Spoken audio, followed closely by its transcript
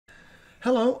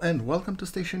Hello and welcome to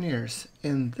Stationeers.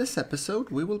 In this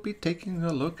episode we will be taking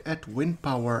a look at wind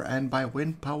power, and by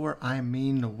wind power I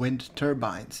mean wind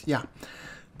turbines. Yeah,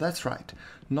 that's right.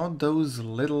 Not those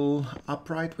little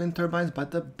upright wind turbines,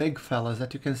 but the big fellas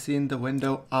that you can see in the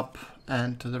window up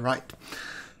and to the right.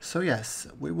 So yes,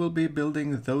 we will be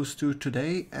building those two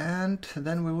today, and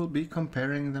then we will be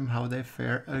comparing them how they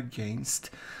fare against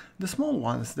the small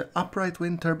ones, the upright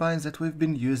wind turbines that we've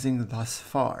been using thus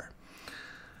far.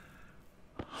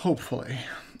 Hopefully.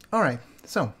 Alright,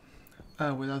 so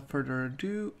without further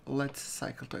ado, let's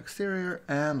cycle to exterior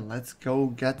and let's go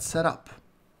get set up.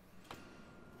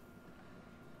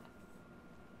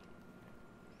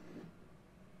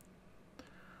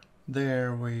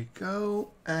 There we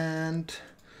go, and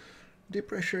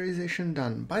depressurization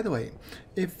done. By the way,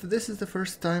 if this is the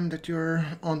first time that you're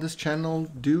on this channel,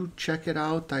 do check it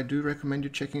out. I do recommend you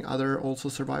checking other also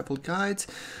survival guides,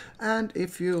 and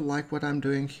if you like what I'm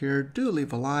doing here, do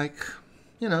leave a like,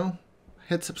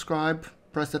 hit subscribe,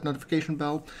 press that notification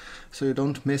bell so you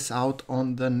don't miss out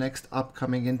on the next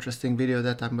upcoming interesting video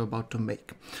that I'm about to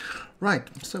make. Right,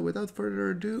 so without further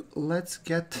ado, let's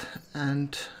get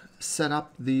and set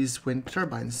up these wind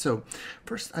turbines. So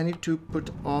first I need to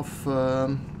put off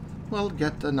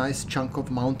get a nice chunk of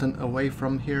mountain away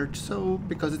from here, so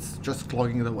because it's just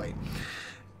clogging the way.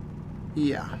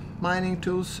 Yeah, mining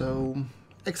tool, so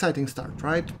exciting start,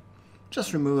 right?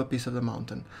 Just remove a piece of the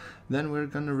mountain. Then we're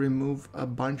gonna remove a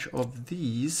bunch of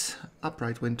these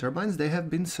upright wind turbines. They have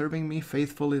been serving me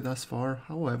faithfully thus far.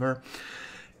 However,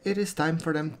 it is time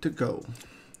for them to go.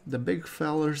 The big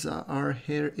fellers are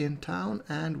here in town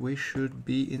and we should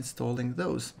be installing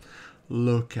those.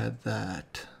 Look at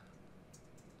that.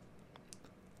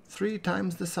 3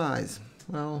 times the size.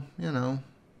 Well,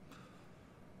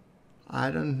 I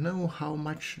don't know how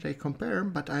much they compare,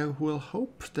 but I will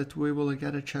hope that we will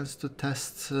get a chance to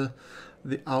test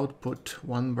the output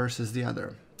one versus the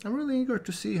other. I'm really eager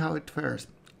to see how it fares.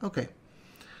 Okay.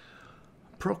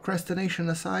 Procrastination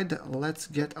aside, let's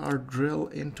get our drill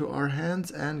into our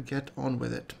hands and get on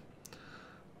with it.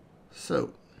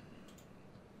 So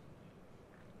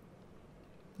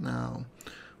now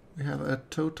we have a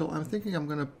total. I'm thinking I'm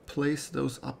gonna place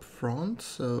those up front.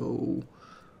 So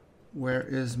where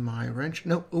is my wrench?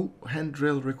 No, oh, hand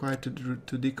drill required to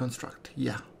deconstruct.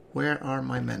 Yeah, where are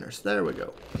my manners? There we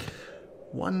go.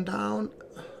 One down,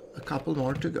 a couple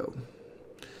more to go.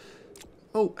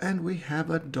 Oh, and we have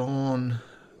a dawn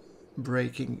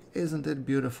breaking. Isn't it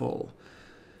beautiful?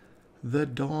 The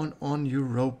dawn on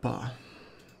Europa.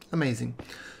 Amazing.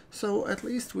 So at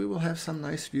least we will have some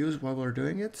nice views while we're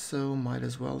doing it, so might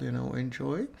as well,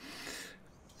 enjoy.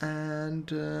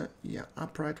 And yeah,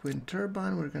 upright wind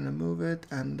turbine, we're gonna move it,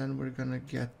 and then we're gonna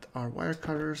get our wire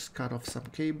cutters, cut off some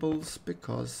cables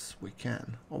because we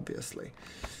can, obviously.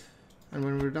 And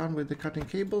when we're done with the cutting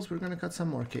cables, we're gonna cut some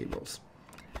more cables.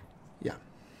 Yeah.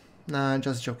 Nah,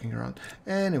 just joking around.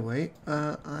 Anyway,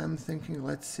 I'm thinking,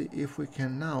 let's see if we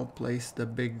can now place the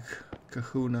big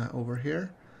kahuna over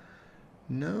here.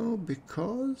 No,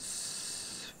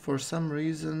 because for some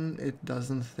reason it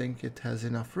doesn't think it has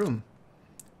enough room.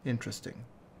 Interesting.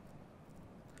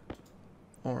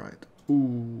 Alright.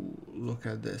 Ooh, look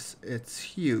at this. It's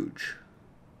huge.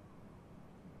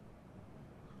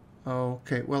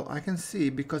 Okay, well, I can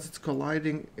see because it's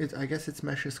colliding, I guess its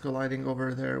mesh is colliding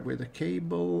over there with the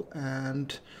cable,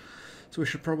 and so we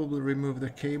should probably remove the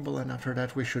cable, and after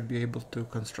that we should be able to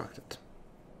construct it.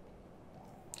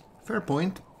 Fair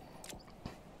point.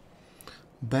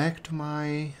 Back to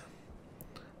my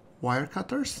wire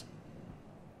cutters.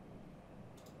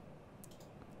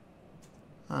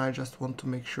 I just want to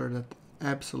make sure that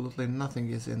absolutely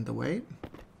nothing is in the way.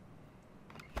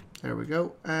 There we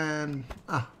go, and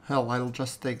hell, I'll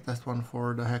just take that one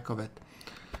for the heck of it.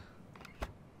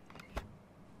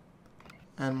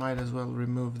 And might as well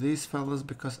remove these fellas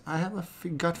because I have a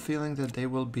gut feeling that they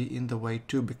will be in the way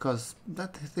too, because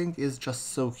that thing is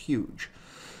just so huge.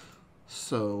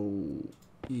 So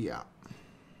yeah.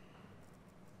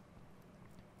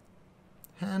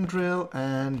 Hand drill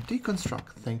and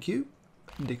deconstruct, thank you.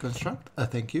 Deconstruct,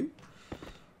 thank you.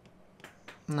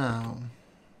 Now,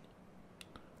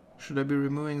 should I be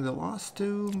removing the last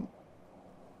two?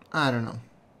 I don't know.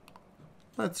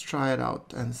 Let's try it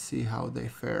out and see how they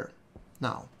fare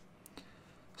now.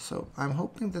 So I'm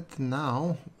hoping that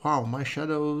now, wow, my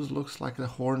shadows looks like a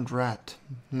horned rat.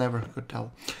 Never could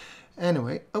tell.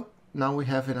 Anyway, oh, now we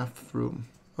have enough room.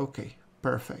 Okay,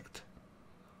 perfect.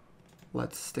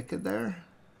 Let's stick it there.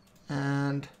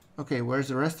 And okay, where's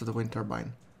the rest of the wind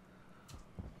turbine?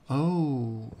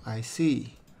 Oh, I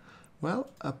see.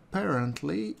 Well,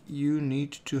 apparently you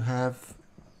need to have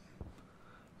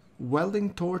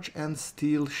welding torch and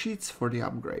steel sheets for the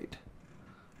upgrade.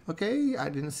 Okay, I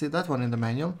didn't see that one in the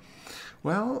manual.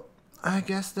 Well, I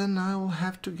guess then I'll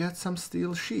have to get some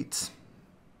steel sheets.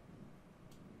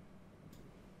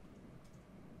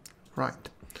 Right.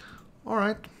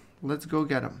 Alright, let's go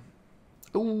get them.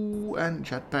 Ooh, and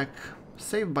jetpack.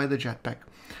 Saved by the jetpack.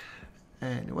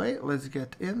 Anyway, let's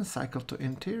get in, cycle to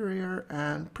interior,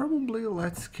 and probably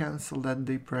let's cancel that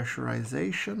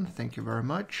depressurization. Thank you very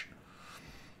much.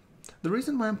 The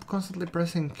reason why I'm constantly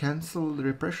pressing cancel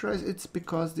repressurize, it's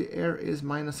because the air is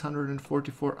minus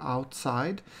 144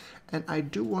 outside, and I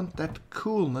do want that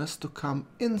coolness to come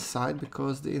inside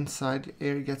because the inside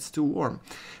air gets too warm.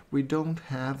 We don't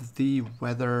have the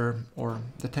weather or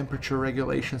the temperature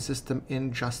regulation system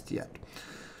in just yet.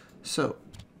 So,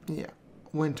 yeah.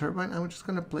 Wind turbine, I'm just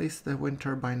gonna place the wind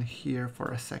turbine here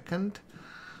for a second.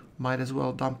 Might as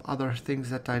well dump other things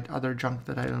that other junk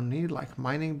that I don't need, like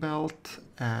mining belt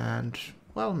and,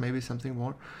 well, maybe something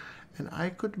more. And I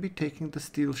could be taking the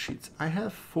steel sheets. I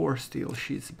have 4 steel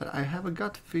sheets, but I have a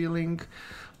gut feeling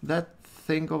that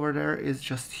thing over there is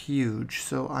just huge.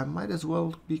 So I might as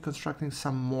well be constructing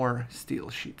some more steel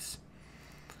sheets.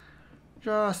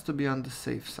 Just to be on the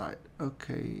safe side.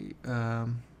 Okay,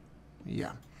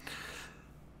 yeah.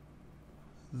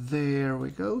 There we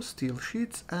go, steel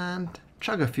sheets, and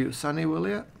chug a few, Sonny, will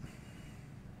ya?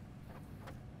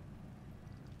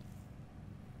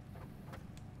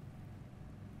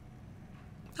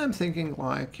 I'm thinking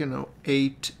like, you know,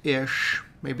 8-ish,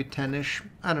 maybe 10-ish,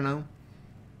 I don't know.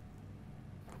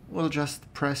 We'll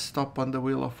just press stop on the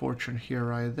Wheel of Fortune here,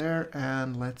 right there,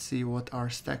 and let's see what our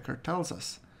stacker tells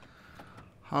us.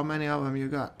 How many of them you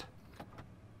got?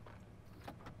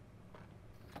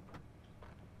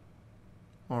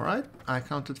 Alright, I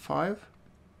counted 5.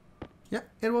 Yeah,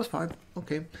 it was 5.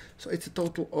 Okay, so it's a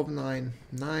total of 9.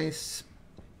 Nice,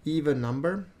 even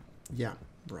number. Yeah,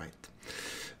 right.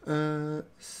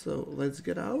 So let's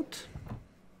get out.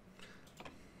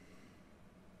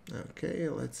 Okay,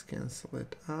 let's cancel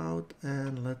it out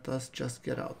and let us just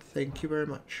get out. Thank you very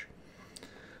much.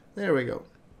 There we go.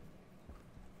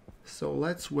 So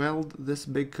let's weld this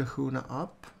big kahuna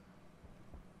up.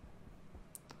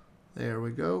 There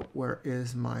we go. Where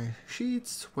is my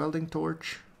sheets? Welding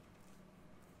torch.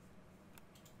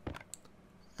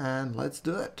 And let's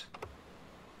do it.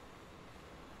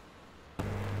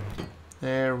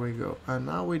 There we go. And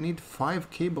now we need 5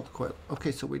 cable coil.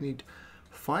 Okay, so we need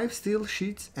 5 steel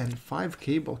sheets and 5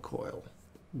 cable coil.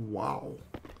 Wow.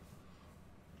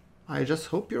 I just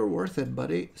hope you're worth it,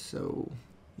 buddy. So,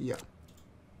 yeah.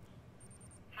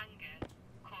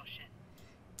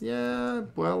 Yeah,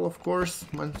 well, of course,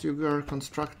 once you are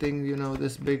constructing, you know,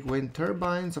 this big wind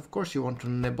turbines, of course you want to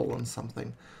nibble on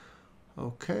something.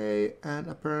 Okay, and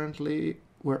apparently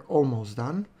we're almost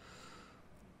done.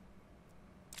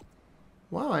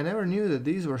 Wow, I never knew that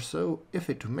these were so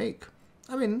iffy to make.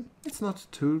 I mean, it's not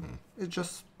too, it's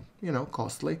just, you know,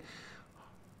 costly.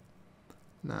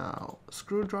 Now,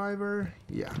 screwdriver,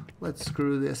 yeah, let's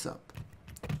screw this up.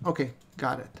 Okay,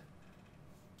 got it.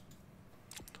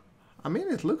 I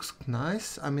mean, it looks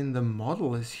nice. I mean, the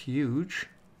model is huge.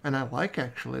 And I like,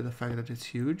 actually, the fact that it's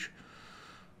huge.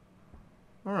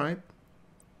 Alright.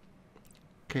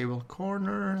 Cable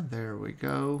corner. There we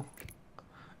go.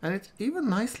 And it's even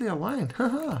nicely aligned.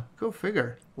 Haha, go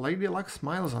figure. Lady Luck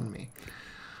smiles on me.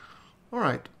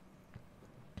 Alright.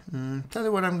 Tell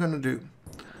you what I'm gonna do.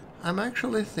 I'm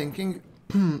actually thinking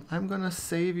I'm gonna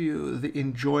save you the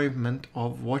enjoyment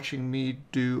of watching me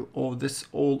do all this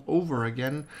all over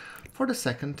again for the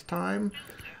second time,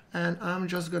 and I'm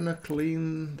just gonna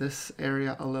clean this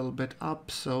area a little bit up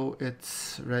so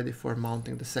it's ready for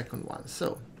mounting the second one.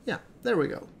 So yeah, there we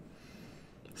go.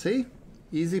 See?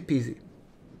 Easy peasy.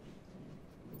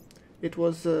 It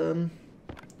was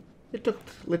it took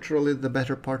literally the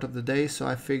better part of the day, so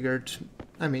I figured,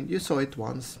 I mean, you saw it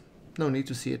once, no need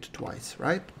to see it twice,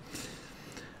 right?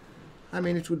 I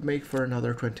mean, it would make for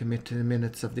another 20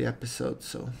 minutes of the episode,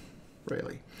 so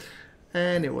really.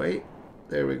 Anyway,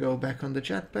 there we go, back on the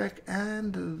jetpack,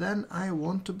 and then I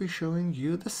want to be showing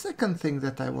you the second thing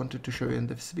that I wanted to show you in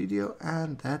this video,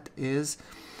 and that is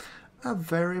a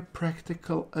very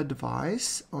practical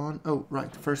advice on, oh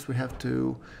right, first we have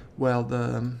to weld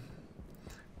the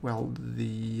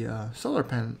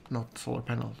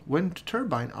wind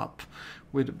turbine up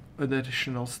with an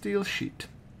additional steel sheet.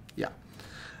 Yeah.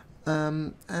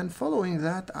 And following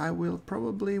that, I will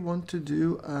probably want to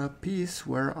do a piece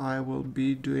where I will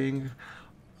be doing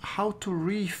how to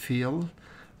refill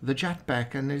the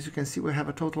jetpack. And as you can see, we have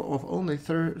a total of only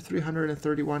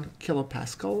 331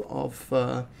 kilopascal of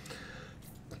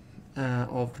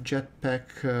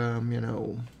jetpack, you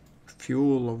know,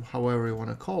 fuel, or however you want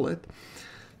to call it.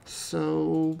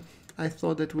 So I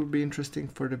thought that would be interesting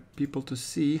for the people to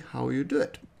see how you do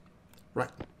it.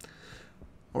 Right.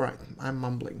 All right, I'm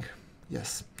mumbling.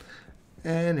 Yes.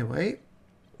 Anyway,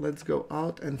 let's go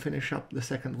out and finish up the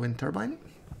second wind turbine.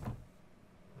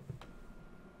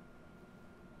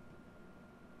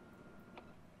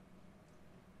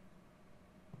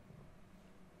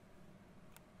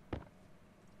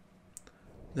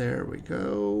 There we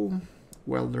go.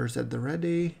 Welders at the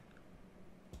ready.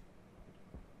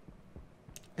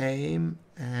 Aim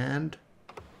and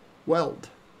weld.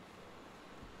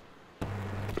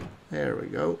 There we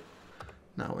go.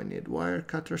 Now we need wire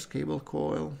cutters, cable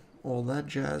coil, all that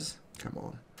jazz. Come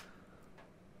on.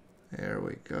 There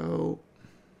we go.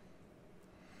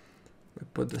 We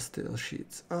put the steel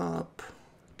sheets up,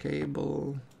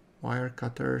 cable, wire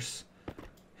cutters,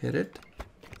 hit it.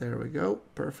 There we go,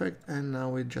 perfect. And now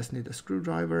we just need a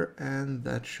screwdriver, and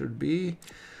that should be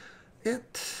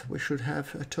it. We should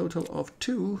have a total of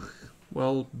 2,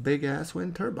 well, big ass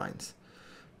wind turbines.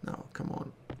 Now, come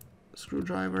on,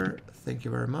 screwdriver, thank you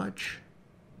very much.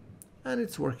 And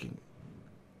it's working.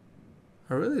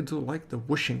 I really do like the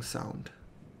whooshing sound.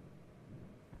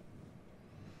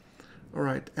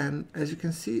 Alright, and as you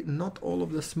can see, not all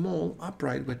of the small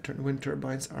upright wind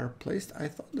turbines are placed. I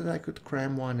thought that I could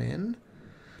cram one in,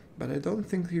 but I don't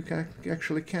think you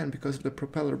actually can because of the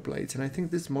propeller blades. And I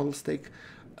think these models take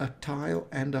a tile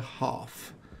and a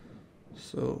half.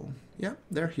 So yeah,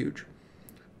 they're huge.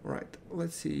 Right,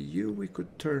 let's see, we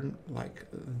could turn like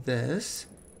this.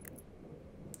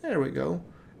 There we go.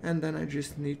 And then I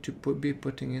just need to be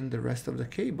putting in the rest of the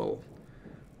cable,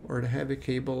 or the heavy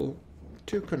cable,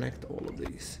 to connect all of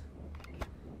these.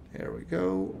 There we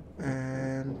go.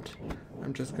 And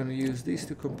I'm just going to use these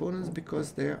 2 components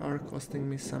because they are costing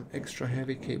me some extra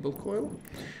heavy cable coil,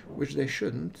 which they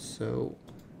shouldn't. So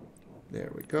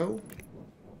there we go.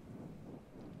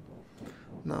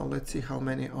 Now let's see how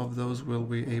many of those will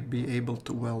we be able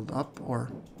to weld up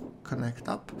or connect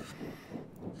up.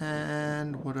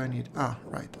 And what do I need? Ah,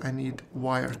 right, I need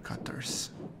wire cutters.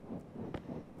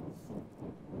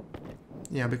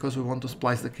 Yeah, because we want to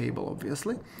splice the cable,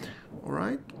 obviously. All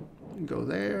right, go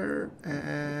there,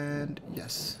 and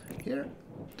yes, here.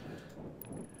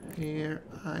 Here,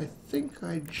 I think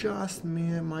I just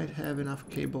might have enough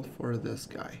cable for this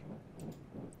guy.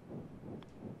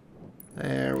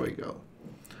 There we go.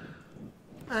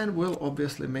 And we'll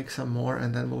obviously make some more,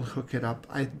 and then we'll hook it up.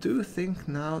 I do think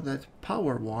now that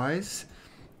power-wise,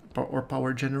 or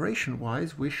power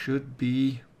generation-wise, we should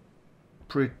be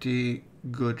pretty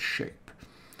good shape.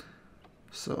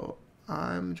 So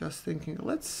I'm just thinking,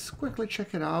 let's quickly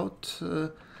check it out.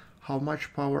 How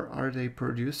much power are they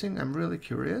producing? I'm really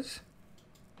curious.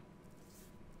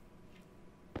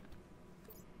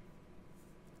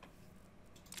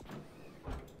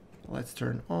 Let's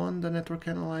turn on the network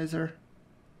analyzer.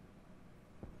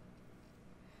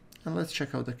 And let's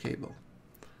check out the cable.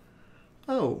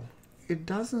 Oh, it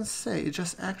doesn't say, it's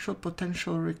just actual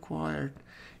potential required.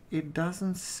 It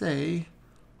doesn't say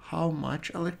how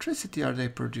much electricity are they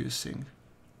producing.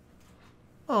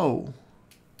 Oh.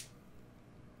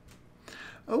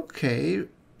 Okay,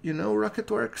 you know,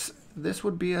 GrunfWorks, this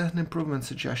would be an improvement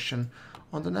suggestion.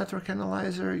 On the network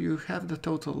analyzer, you have the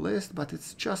total list, but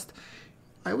it's just,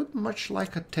 I would much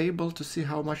like a table to see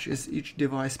how much is each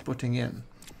device putting in.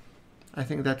 I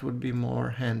think that would be more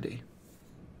handy.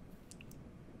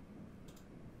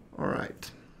 All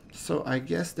right. So I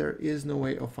guess there is no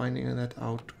way of finding that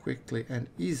out quickly and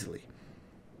easily.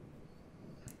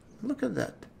 Look at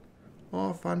that.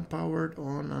 Off, unpowered,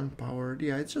 on, unpowered.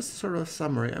 Yeah, it's just sort of a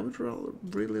summary. I would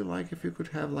really like if you could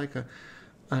have like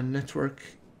a network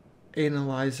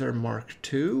analyzer Mark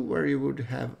II where you would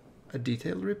have a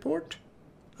detailed report.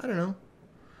 I don't know.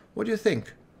 What do you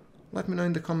think? Let me know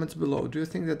in the comments below. Do you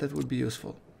think that that would be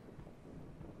useful?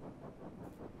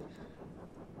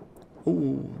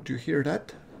 Oh, do you hear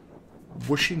that?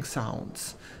 Whooshing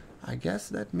sounds. I guess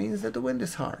that means that the wind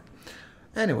is hard.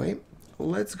 Anyway,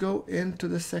 let's go into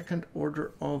the second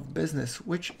order of business,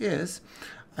 which is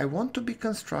I want to be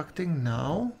constructing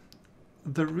now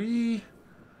the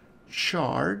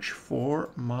recharge for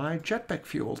my jetpack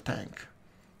fuel tank.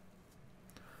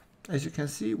 As you can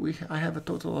see, I have a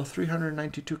total of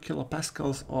 392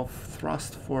 kilopascals of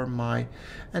thrust for my,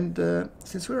 and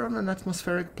since we're on an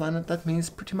atmospheric planet, that means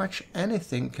pretty much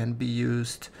anything can be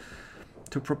used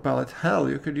to propel it. Hell,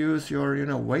 you could use your,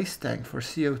 waste tank for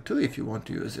CO2 if you want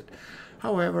to use it.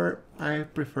 However, I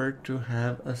prefer to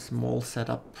have a small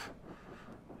setup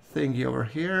thingy over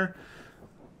here,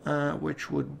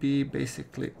 which would be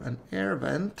basically an air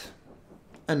vent,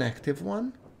 an active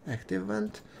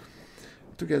vent,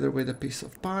 together with a piece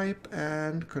of pipe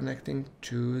and connecting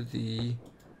to the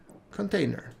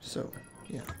container. So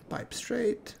yeah, pipe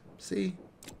straight, see,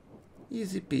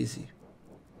 easy peasy.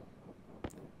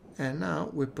 And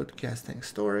now we put gas tank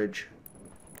storage.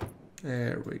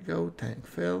 There we go, tank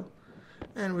fill.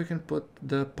 And we can put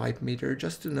the pipe meter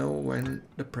just to know when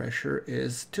the pressure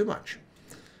is too much.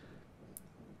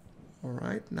 All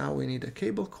right, now we need a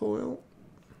cable coil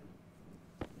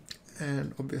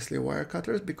and obviously wire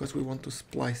cutters because we want to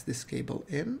splice this cable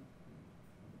in.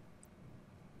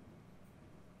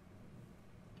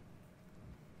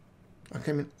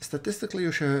 Okay, I mean, statistically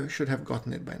you should have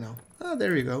gotten it by now. Ah,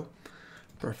 there you go.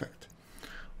 Perfect.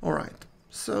 All right,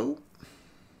 so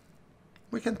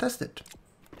we can test it.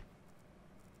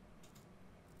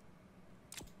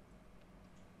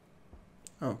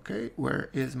 Okay,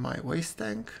 where is my waste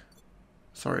tank?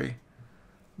 Sorry,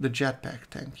 the jetpack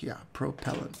tank, yeah,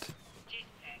 propellant.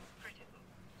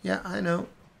 Yeah, I know.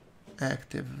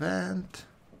 Active vent.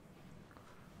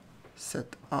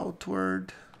 Set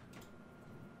outward.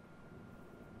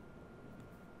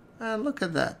 And look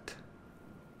at that.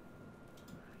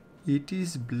 It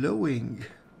is blowing.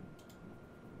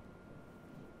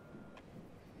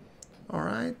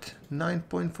 Alright,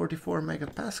 9.44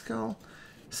 megapascal.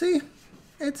 See,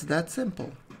 it's that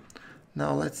simple.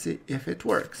 Now let's see if it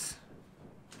works.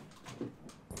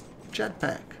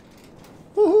 Jetpack.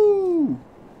 Woohoo!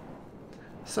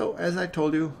 So as I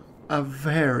told you, a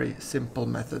very simple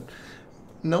method.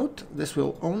 Note, this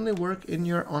will only work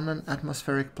on an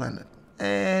atmospheric planet.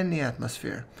 Any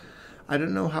atmosphere. I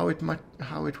don't know how it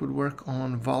would work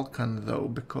on Vulcan though,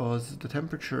 because the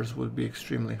temperatures would be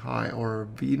extremely high, or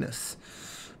Venus.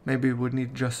 Maybe we would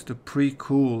need just to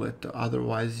pre-cool it,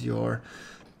 otherwise your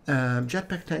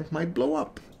jetpack tank might blow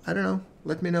up. I don't know,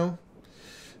 let me know.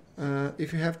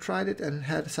 If you have tried it and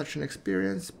had such an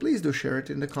experience, please do share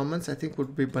it in the comments. I think it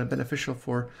would be beneficial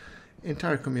for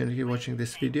entire community watching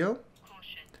this video.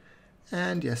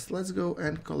 And yes, let's go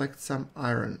and collect some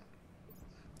iron.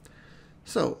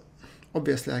 So,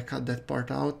 obviously I cut that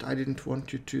part out. I didn't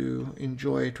want you to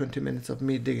enjoy 20 minutes of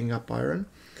me digging up iron.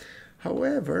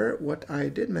 However, what I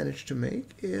did manage to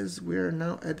make is we're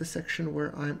now at the section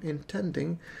where I'm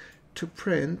intending to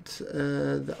print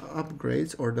the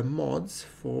upgrades or the mods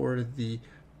for the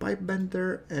pipe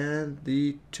bender and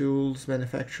the tools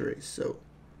manufacturer. So,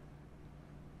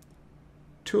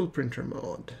 tool printer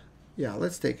mod. Yeah,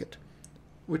 let's take it.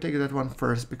 We take that one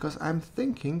first because I'm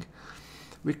thinking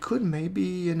we could maybe,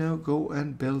 you know, go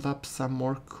and build up some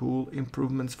more cool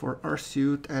improvements for our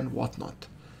suit and whatnot.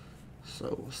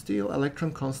 So, steel,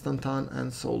 electron, constantan,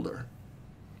 and solder.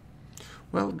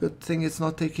 Well, good thing it's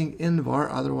not taking Invar,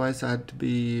 otherwise I'd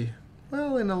be,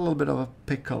 well, in a little bit of a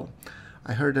pickle.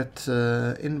 I heard that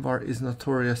Invar is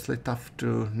notoriously tough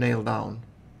to nail down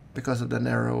because of the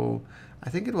narrow, I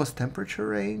think it was temperature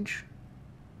range?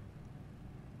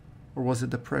 Or was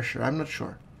it the pressure? I'm not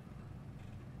sure.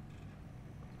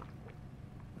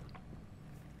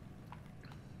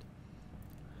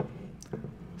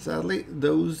 Sadly,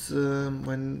 those,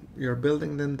 when you're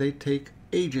building them, they take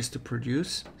ages to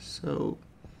produce, so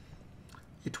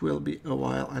it will be a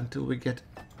while until we get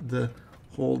the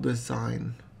whole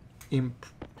design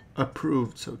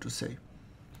approved, so to say.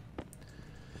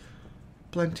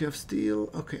 Plenty of steel.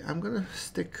 Okay, I'm gonna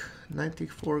stick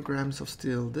 94 grams of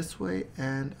steel this way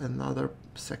and another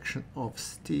section of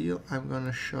steel I'm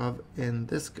gonna shove in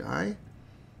this guy.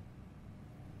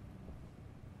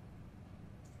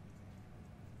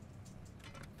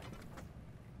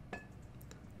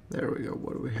 There we go.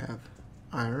 What do we have?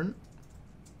 Iron.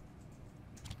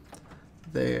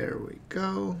 There we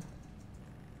go.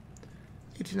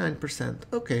 89%.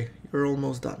 Okay, you're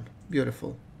almost done.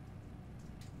 Beautiful.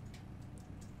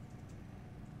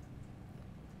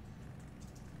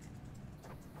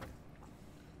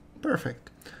 Perfect.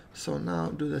 So now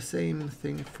do the same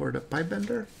thing for the pipe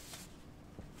bender.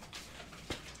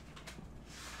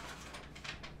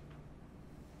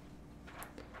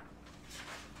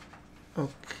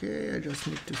 Okay, I just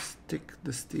need to stick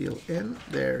the steel in.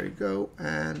 There you go,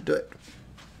 and do it.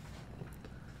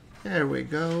 There we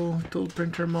go. Tool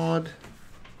printer mod.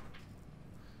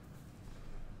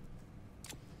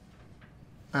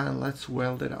 And let's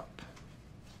weld it up.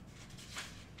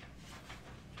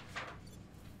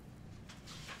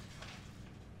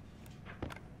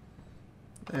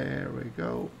 There we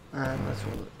go, and let's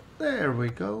weld it. There we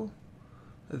go.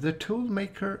 The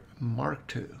Toolmaker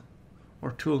Mark II.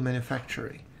 Or tool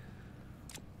manufacturer.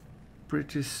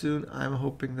 Pretty soon I'm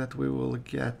hoping that we will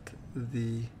get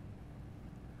the...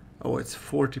 Oh, it's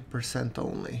 40%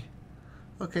 only.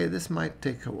 Okay, this might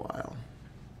take a while.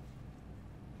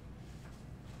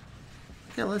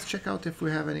 Okay, let's check out if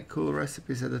we have any cool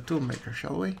recipes at the toolmaker,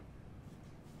 shall we?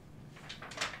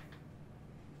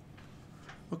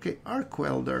 Okay, arc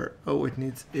welder. Oh, it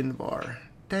needs Invar.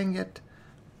 Dang it.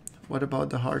 What about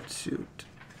the hard suit?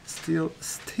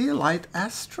 Steelite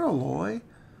astroloy?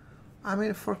 I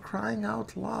mean, for crying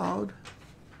out loud.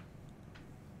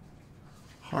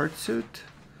 Hard suit,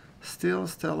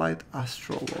 steelite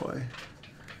astroloy.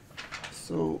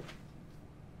 So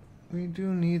we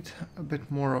do need a bit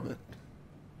more of it.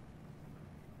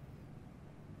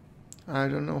 I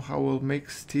don't know how we'll make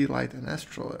steelite and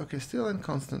astroloy. Okay, steel and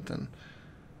Constantin.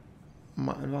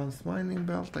 Advanced mining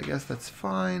belt, I guess that's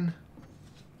fine.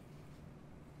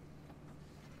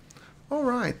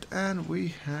 Alright, and we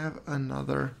have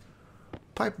another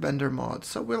pipe bender mod,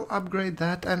 so we'll upgrade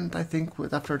that, and I think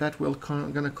after that we're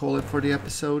gonna call it for the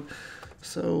episode.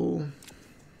 So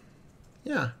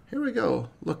yeah, here we go.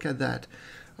 Look at that.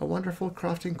 A wonderful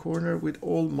crafting corner with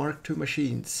all Mark II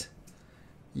machines.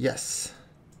 Yes.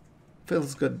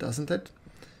 Feels good, doesn't it?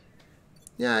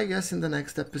 Yeah, I guess in the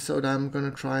next episode I'm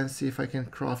gonna try and see if I can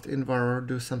craft Invar or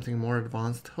do something more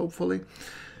advanced, hopefully.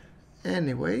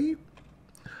 Anyway,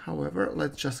 however,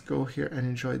 let's just go here and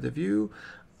enjoy the view.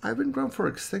 I've been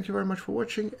GrunfWorks, thank you very much for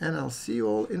watching, and I'll see you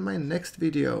all in my next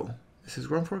video. This is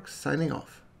GrunfWorks signing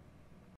off.